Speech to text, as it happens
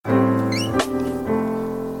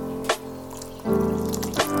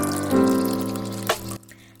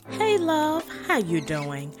you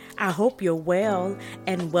doing? I hope you're well,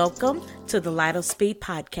 and welcome to the Light of Speed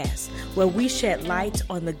podcast, where we shed light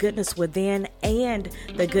on the goodness within and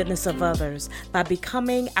the goodness of others by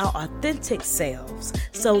becoming our authentic selves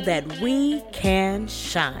so that we can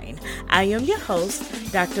shine. I am your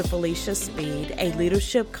host, Dr. Felicia Speed, a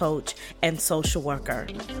leadership coach and social worker.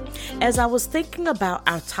 As I was thinking about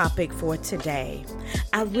our topic for today,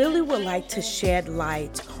 I really would like to shed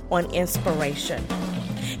light on inspiration.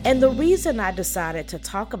 And the reason I decided to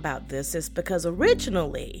talk about this is because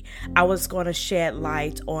originally I was going to shed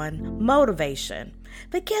light on motivation.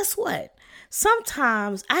 But guess what?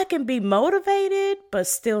 Sometimes I can be motivated, but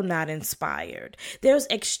still not inspired. There's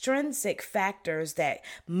extrinsic factors that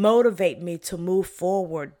motivate me to move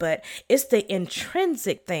forward, but it's the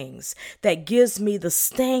intrinsic things that gives me the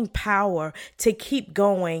staying power to keep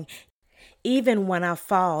going even when I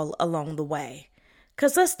fall along the way.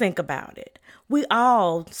 Because let's think about it. We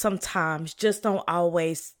all sometimes just don't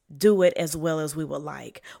always do it as well as we would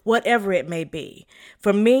like, whatever it may be.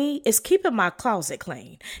 For me, it's keeping my closet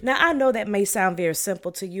clean. Now, I know that may sound very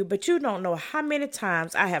simple to you, but you don't know how many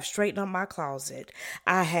times I have straightened up my closet.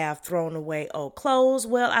 I have thrown away old clothes.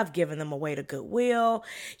 Well, I've given them away to Goodwill.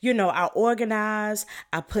 I organize.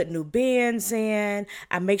 I put new bins in.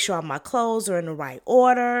 I make sure all my clothes are in the right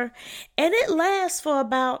order. And it lasts for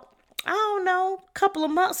about a couple of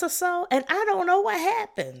months or so, and I don't know what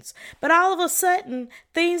happens. But all of a sudden,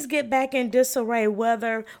 things get back in disarray,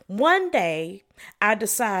 whether one day I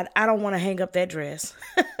decide I don't want to hang up that dress.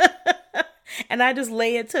 And I just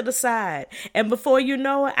lay it to the side. And before you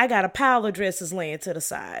know it, I got a pile of dresses laying to the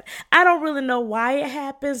side. I don't really know why it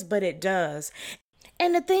happens, but it does.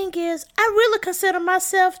 And the thing is, I really consider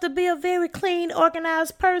myself to be a very clean,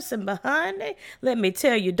 organized person. But honey, let me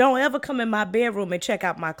tell you, don't ever come in my bedroom and check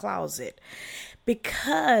out my closet.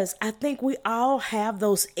 Because I think we all have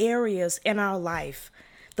those areas in our life,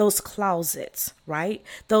 those closets, right?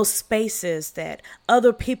 Those spaces that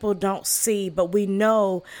other people don't see, but we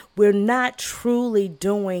know we're not truly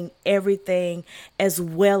doing everything as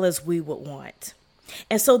well as we would want.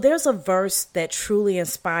 And so there's a verse that truly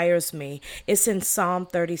inspires me. It's in Psalm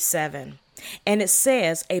 37. And it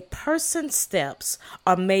says, "A person's steps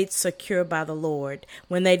are made secure by the Lord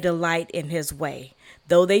when they delight in his way.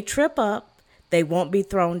 Though they trip up, they won't be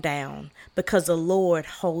thrown down because the Lord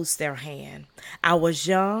holds their hand. I was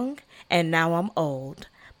young and now I'm old,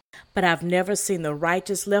 but I've never seen the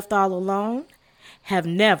righteous left all alone, have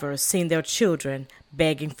never seen their children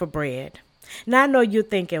begging for bread." Now, I know you're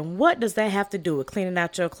thinking, what does that have to do with cleaning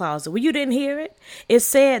out your closet? Well, you didn't hear it. It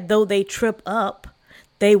said, though they trip up,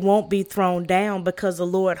 they won't be thrown down because the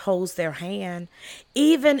Lord holds their hand.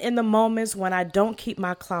 Even in the moments when I don't keep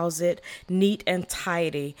my closet neat and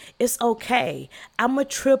tidy, it's okay. I'm going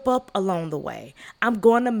to trip up along the way. I'm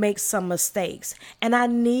going to make some mistakes. And I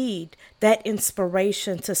need that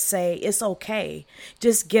inspiration to say, it's okay.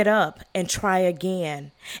 Just get up and try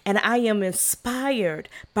again. And I am inspired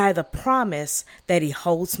by the promise that he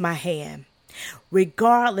holds my hand.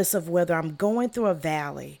 Regardless of whether I'm going through a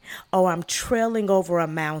valley or I'm trailing over a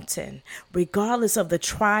mountain, regardless of the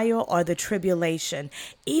trial or the tribulation,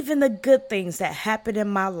 even the good things that happen in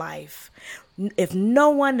my life, if no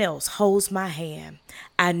one else holds my hand,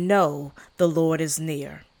 I know the Lord is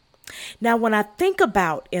near. Now, when I think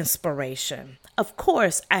about inspiration, of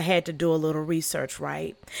course, I had to do a little research,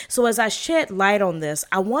 right? So as I shed light on this,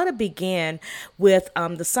 I want to begin with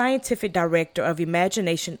the scientific director of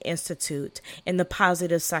Imagination Institute in the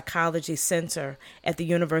Positive Psychology Center at the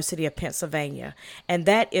University of Pennsylvania, and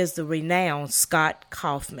that is the renowned Scott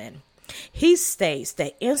Kaufman. He states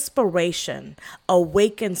that inspiration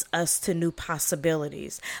awakens us to new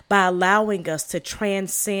possibilities by allowing us to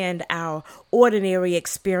transcend our ordinary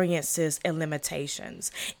experiences and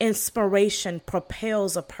limitations. Inspiration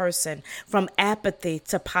propels a person from apathy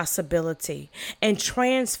to possibility and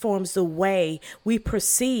transforms the way we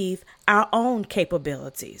perceive our own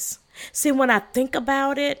capabilities. See, when I think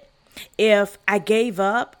about it, if I gave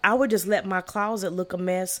up, I would just let my closet look a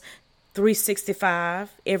mess 365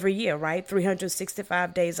 every year, right?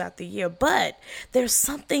 365 days out the year. But there's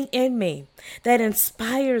something in me that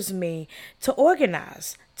inspires me to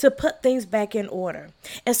organize, to put things back in order.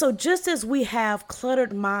 And so just as we have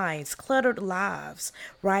cluttered minds, cluttered lives,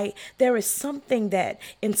 right? There is something that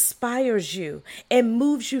inspires you and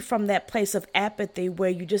moves you from that place of apathy where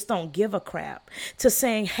you just don't give a crap to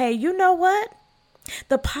saying, hey, you know what?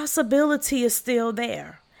 The possibility is still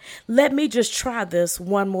there. Let me just try this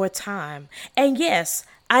one more time. And yes,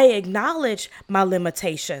 I acknowledge my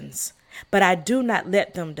limitations, but I do not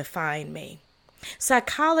let them define me.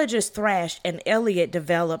 Psychologists Thrash and Elliott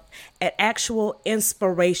developed an actual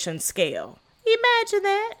inspiration scale. Imagine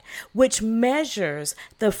that, which measures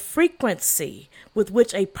the frequency with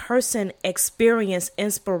which a person experiences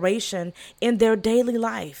inspiration in their daily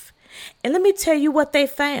life. And let me tell you what they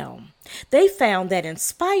found. They found that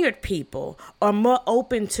inspired people are more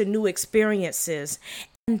open to new experiences.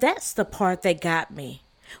 And that's the part that got me.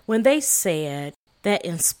 When they said that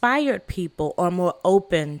inspired people are more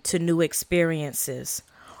open to new experiences,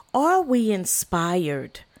 are we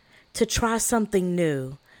inspired to try something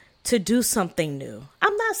new, to do something new?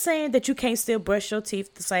 I'm not saying that you can't still brush your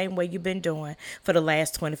teeth the same way you've been doing for the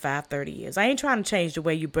last 25, 30 years. I ain't trying to change the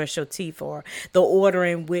way you brush your teeth or the order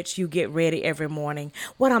in which you get ready every morning.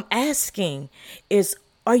 What I'm asking is,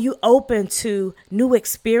 are you open to new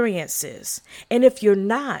experiences? And if you're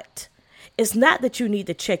not, it's not that you need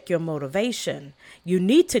to check your motivation. You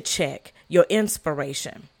need to check your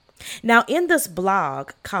inspiration. Now, in this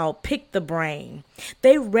blog called Pick the Brain,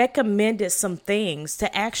 they recommended some things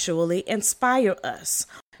to actually inspire us.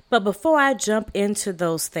 But before I jump into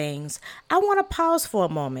those things, I want to pause for a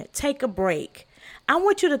moment, take a break. I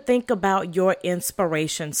want you to think about your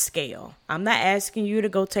inspiration scale. I'm not asking you to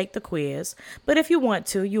go take the quiz, but if you want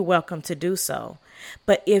to, you're welcome to do so.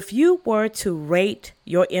 But if you were to rate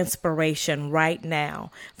your inspiration right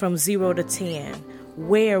now from 0 to 10,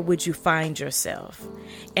 where would you find yourself?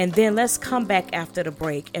 And then let's come back after the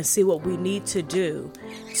break and see what we need to do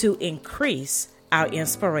to increase our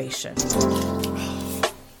inspiration.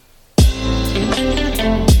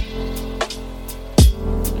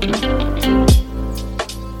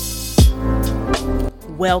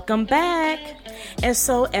 Welcome back. And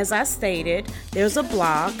so, as I stated, there's a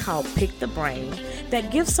blog called Pick the Brain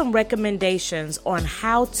that gives some recommendations on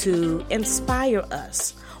how to inspire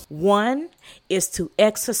us. One is to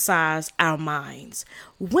exercise our minds.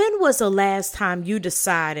 When was the last time you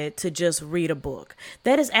decided to just read a book?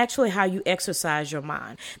 That is actually how you exercise your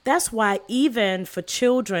mind. That's why even for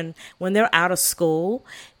children, when they're out of school,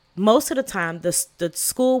 most of the time, the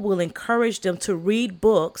school will encourage them to read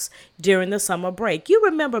books during the summer break. You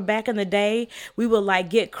remember back in the day, we would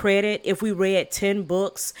get credit if we read 10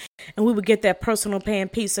 books and we would get that personal pan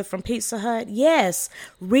pizza from Pizza Hut. Yes,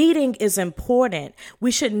 reading is important.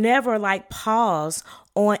 We should never pause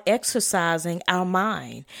on exercising our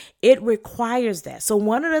mind. It requires that. So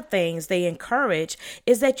one of the things they encourage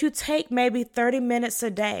is that you take maybe 30 minutes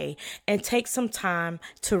a day and take some time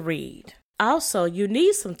to read. Also, you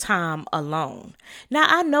need some time alone. Now,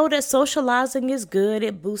 I know that socializing is good.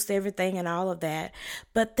 It boosts everything and all of that.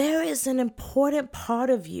 But there is an important part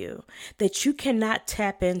of you that you cannot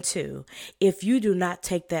tap into if you do not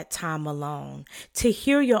take that time alone to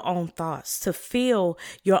hear your own thoughts, to feel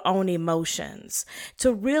your own emotions,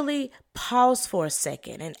 to really pause for a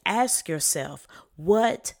second and ask yourself,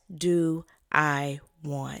 what do I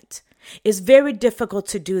want? It's very difficult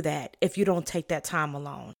to do that if you don't take that time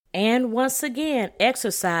alone. And once again,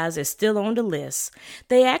 exercise is still on the list.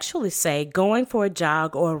 They actually say going for a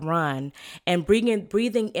jog or a run and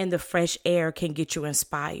breathing in the fresh air can get you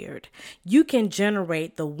inspired. You can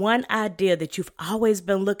generate the one idea that you've always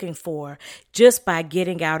been looking for just by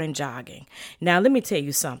getting out and jogging. Now, let me tell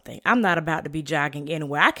you something. I'm not about to be jogging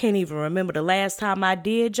anywhere. I can't even remember the last time I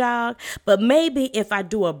did jog, but maybe if I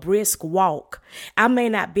do a brisk walk, I may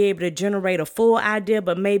not be able to generate a full idea,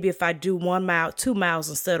 but maybe if I do 1 mile, 2 miles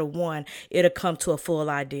instead of one, it'll come to a full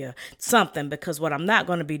idea. Something, because what I'm not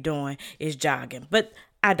going to be doing is jogging. But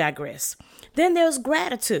I digress. Then there's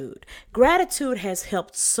gratitude. Gratitude has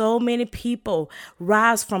helped so many people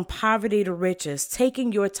rise from poverty to riches.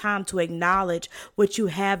 Taking your time to acknowledge what you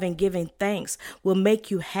have and giving thanks will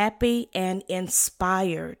make you happy and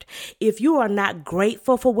inspired. If you are not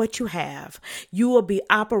grateful for what you have, you will be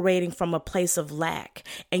operating from a place of lack,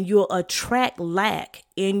 and you'll attract lack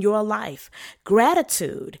in your life.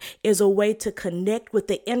 Gratitude is a way to connect with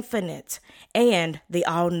the infinite and the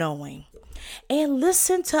all-knowing. And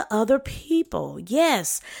listen to other people.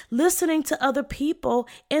 Yes, listening to other people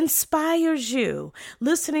inspires you.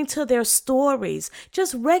 Listening to their stories,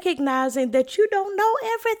 just recognizing that you don't know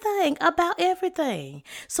everything about everything.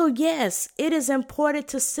 So yes, it is important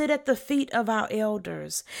to sit at the feet of our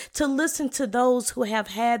elders, to listen to those who have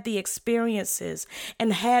had the experiences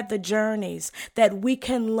and had the journeys, that we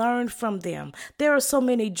can learn from them. There are so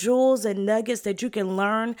many jewels and nuggets that you can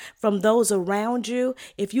learn from those around you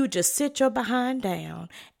if you just sit your behind down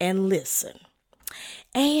and listen.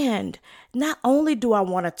 And not only do I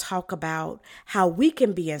want to talk about how we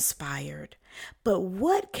can be inspired, but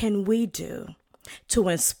what can we do to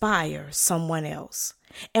inspire someone else?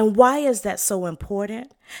 And why is that so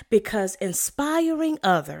important? Because inspiring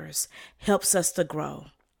others helps us to grow.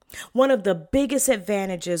 One of the biggest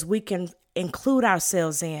advantages we can include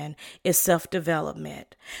ourselves in is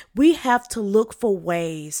self-development. We have to look for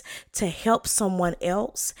ways to help someone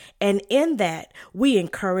else, and in that, we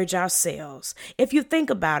encourage ourselves. If you think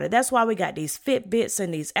about it, that's why we got these Fitbits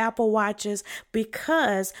and these Apple Watches,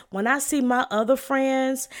 because when I see my other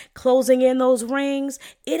friends closing in those rings,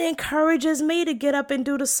 it encourages me to get up and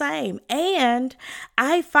do the same. And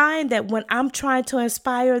I find that when I'm trying to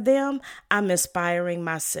inspire them, I'm inspiring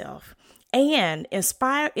myself. And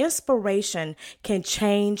inspiration can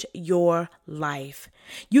change your life.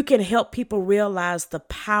 You can help people realize the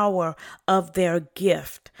power of their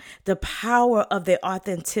gift, the power of their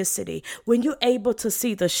authenticity. When you're able to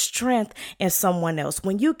see the strength in someone else,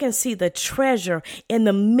 when you can see the treasure in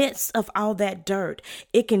the midst of all that dirt,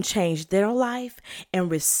 it can change their life and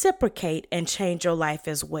reciprocate and change your life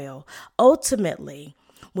as well. Ultimately,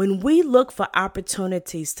 when we look for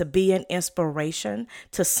opportunities to be an inspiration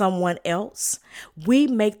to someone else, we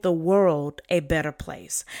make the world a better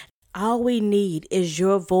place. All we need is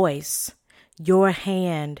your voice, your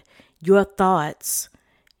hand, your thoughts,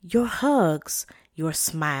 your hugs, your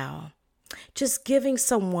smile. Just giving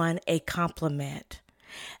someone a compliment,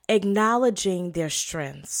 acknowledging their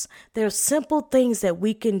strengths. There are simple things that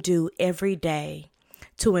we can do every day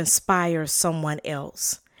to inspire someone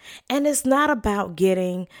else. And it's not about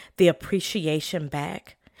getting the appreciation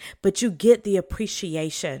back, but you get the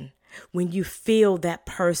appreciation when you feel that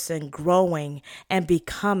person growing and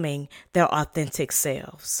becoming their authentic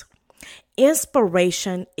selves.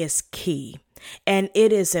 Inspiration is key, and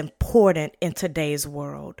it is important in today's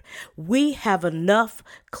world. We have enough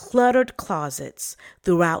cluttered closets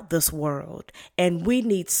throughout this world, and we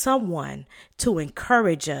need someone to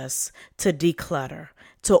encourage us to declutter,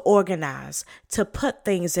 to organize, to put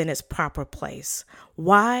things in its proper place.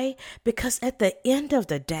 Why? Because at the end of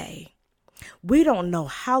the day, we don't know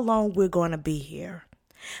how long we're going to be here,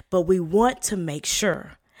 but we want to make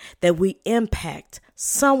sure that we impact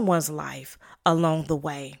someone's life along the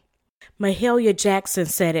way. Mahalia Jackson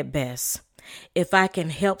said it best: "If I can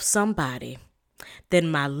help somebody,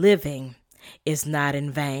 then my living is not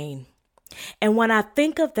in vain." And when I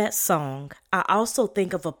think of that song, I also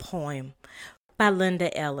think of a poem by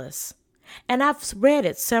Linda Ellis. And I've read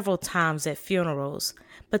it several times at funerals.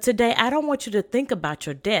 But today, I don't want you to think about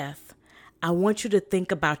your death. I want you to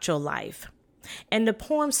think about your life. And the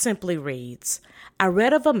poem simply reads, "I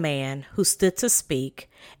read of a man who stood to speak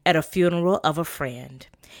at a funeral of a friend.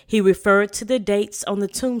 He referred to the dates on the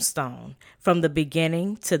tombstone from the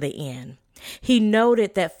beginning to the end. He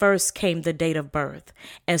noted that first came the date of birth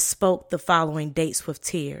and spoke the following dates with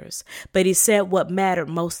tears. But he said what mattered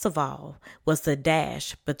most of all was the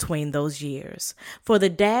dash between those years. For the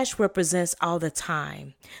dash represents all the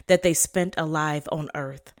time that they spent alive on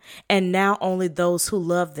earth. And now only those who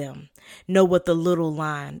love them know what the little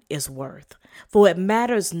line is worth. For it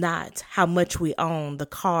matters not how much we own, the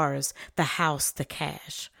cars, the house, the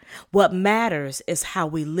cash. What matters is how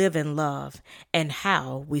we live in love and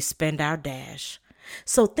how we spend our dash."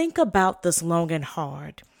 So think about this long and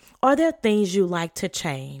hard. Are there things you like to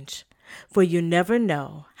change? For you never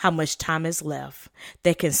know how much time is left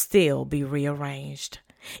that can still be rearranged.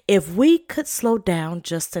 If we could slow down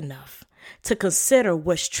just enough to consider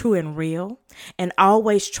what's true and real and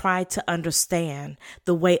always try to understand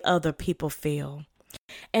the way other people feel,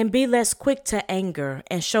 and be less quick to anger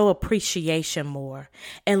and show appreciation more,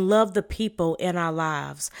 and love the people in our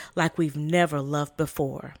lives like we've never loved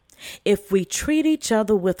before. If we treat each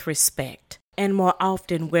other with respect and more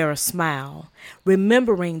often wear a smile,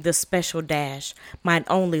 remembering this special dash might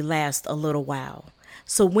only last a little while.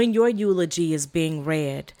 So when your eulogy is being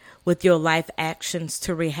read with your life actions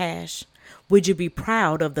to rehash, would you be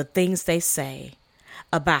proud of the things they say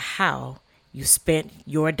about how you spent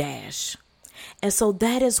your dash? And so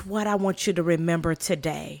that is what I want you to remember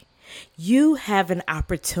today. You have an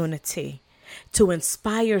opportunity to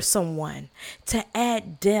inspire someone, to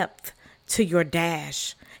add depth to your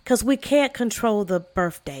dash, because we can't control the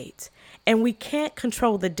birth date and we can't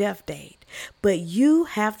control the death date, but you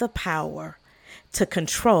have the power to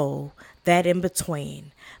control that in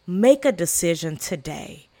between. Make a decision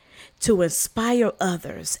today to inspire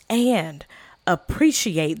others and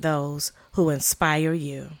appreciate those who inspire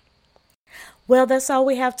you. Well, that's all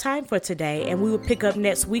we have time for today, and we will pick up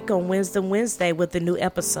next week on Wednesday with a new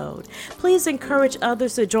episode. Please encourage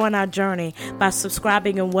others to join our journey by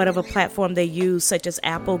subscribing in whatever platform they use, such as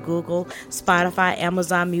Apple, Google, Spotify,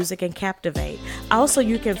 Amazon Music, and Captivate. Also,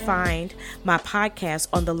 you can find my podcast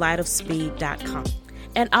on thelightofspeed.com.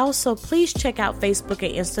 And also, please check out Facebook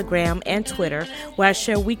and Instagram and Twitter, where I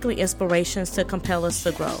share weekly inspirations to compel us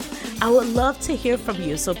to grow. I would love to hear from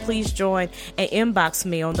you, so please join and inbox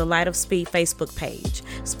me on the Light of Speed Facebook page.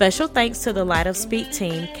 Special thanks to the Light of Speed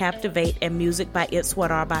team, Captivate, and music by It's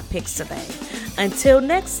What Are by Pixabay. Until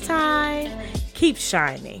next time, keep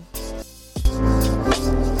shining.